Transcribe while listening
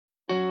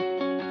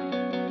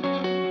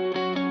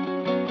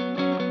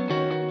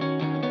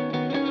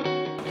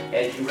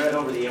you read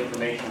over the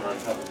information on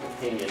public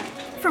opinion.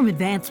 From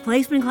advanced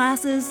placement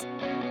classes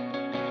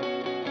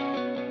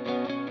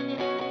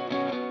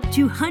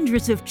to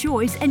hundreds of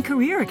choice and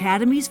career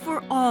academies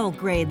for all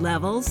grade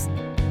levels,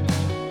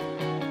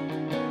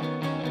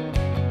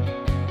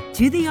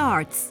 to the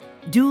arts,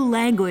 dual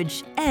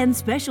language, and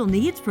special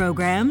needs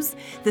programs,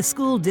 the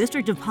School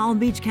District of Palm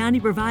Beach County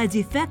provides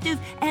effective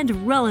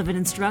and relevant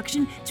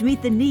instruction to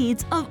meet the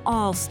needs of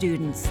all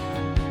students.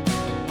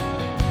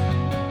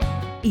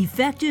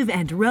 Effective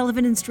and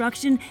relevant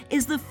instruction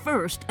is the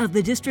first of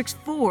the district's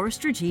 4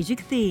 strategic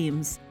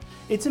themes.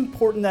 It's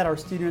important that our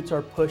students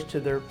are pushed to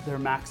their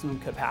maximum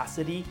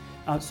capacity.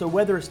 So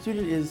whether a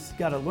student is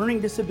got a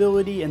learning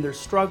disability and they're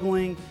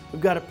struggling,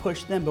 we've got to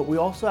push them, but we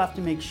also have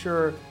to make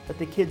sure that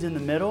the kids in the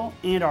middle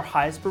and our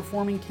highest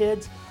performing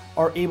kids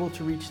are able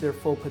to reach their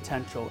full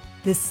potential.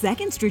 The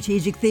second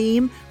strategic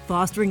theme,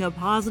 fostering a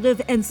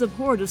positive and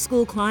supportive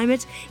school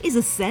climate, is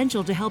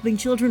essential to helping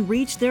children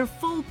reach their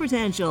full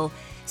potential.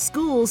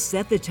 Schools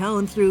set the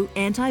tone through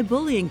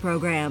anti-bullying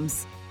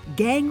programs,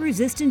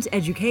 gang-resistant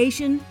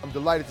education. I'm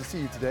delighted to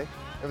see you today.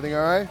 Everything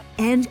all right?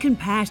 And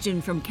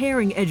compassion from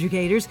caring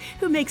educators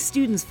who make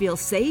students feel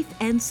safe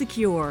and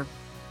secure.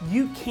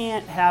 You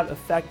can't have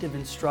effective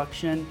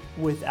instruction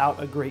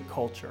without a great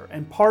culture.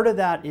 And part of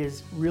that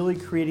is really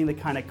creating the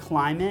kind of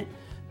climate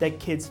that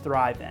kids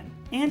thrive in,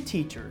 and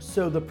teachers.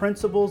 So the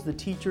principals, the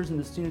teachers, and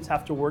the students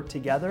have to work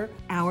together.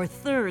 Our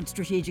third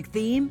strategic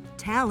theme,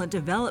 talent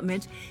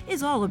development,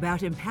 is all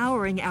about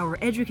empowering our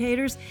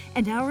educators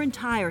and our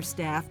entire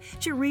staff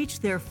to reach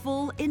their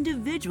full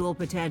individual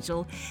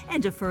potential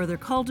and to further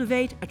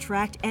cultivate,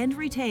 attract, and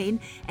retain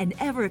an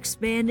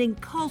ever-expanding,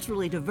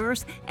 culturally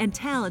diverse, and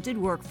talented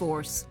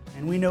workforce.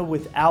 And we know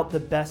without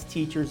the best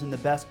teachers and the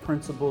best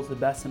principals, the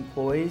best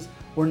employees,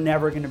 we're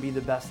never going to be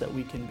the best that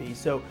we can be.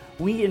 So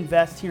we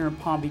invest here in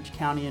Palm Beach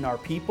County in our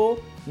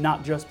people,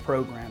 not just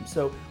programs.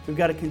 So we've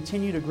got to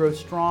continue to grow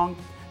strong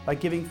by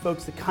giving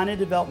folks the kind of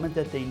development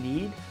that they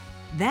need.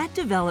 That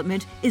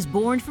development is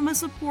born from a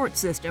support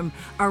system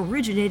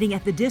originating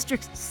at the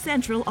district's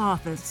central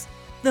office.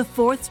 The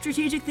fourth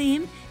strategic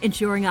theme,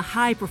 ensuring a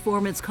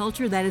high-performance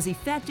culture that is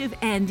effective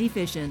and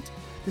efficient.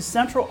 The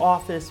central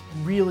office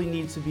really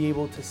needs to be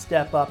able to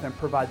step up and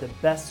provide the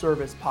best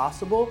service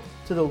possible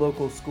to the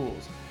local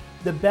schools.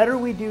 The better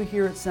we do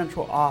here at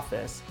central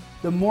office,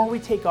 the more we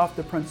take off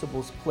the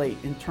principal's plate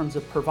in terms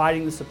of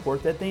providing the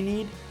support that they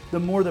need, the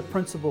more the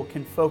principal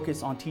can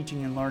focus on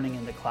teaching and learning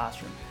in the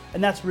classroom.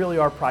 And that's really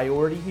our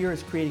priority here,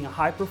 is creating a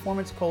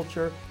high-performance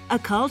culture. A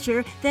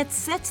culture that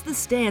sets the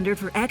standard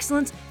for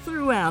excellence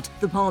throughout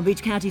the Palm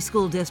Beach County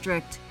School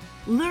District.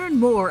 Learn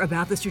more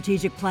about the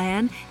strategic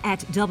plan at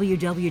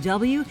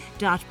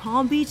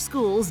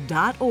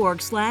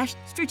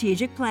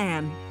www.palmbeachschools.org/strategic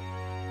plan.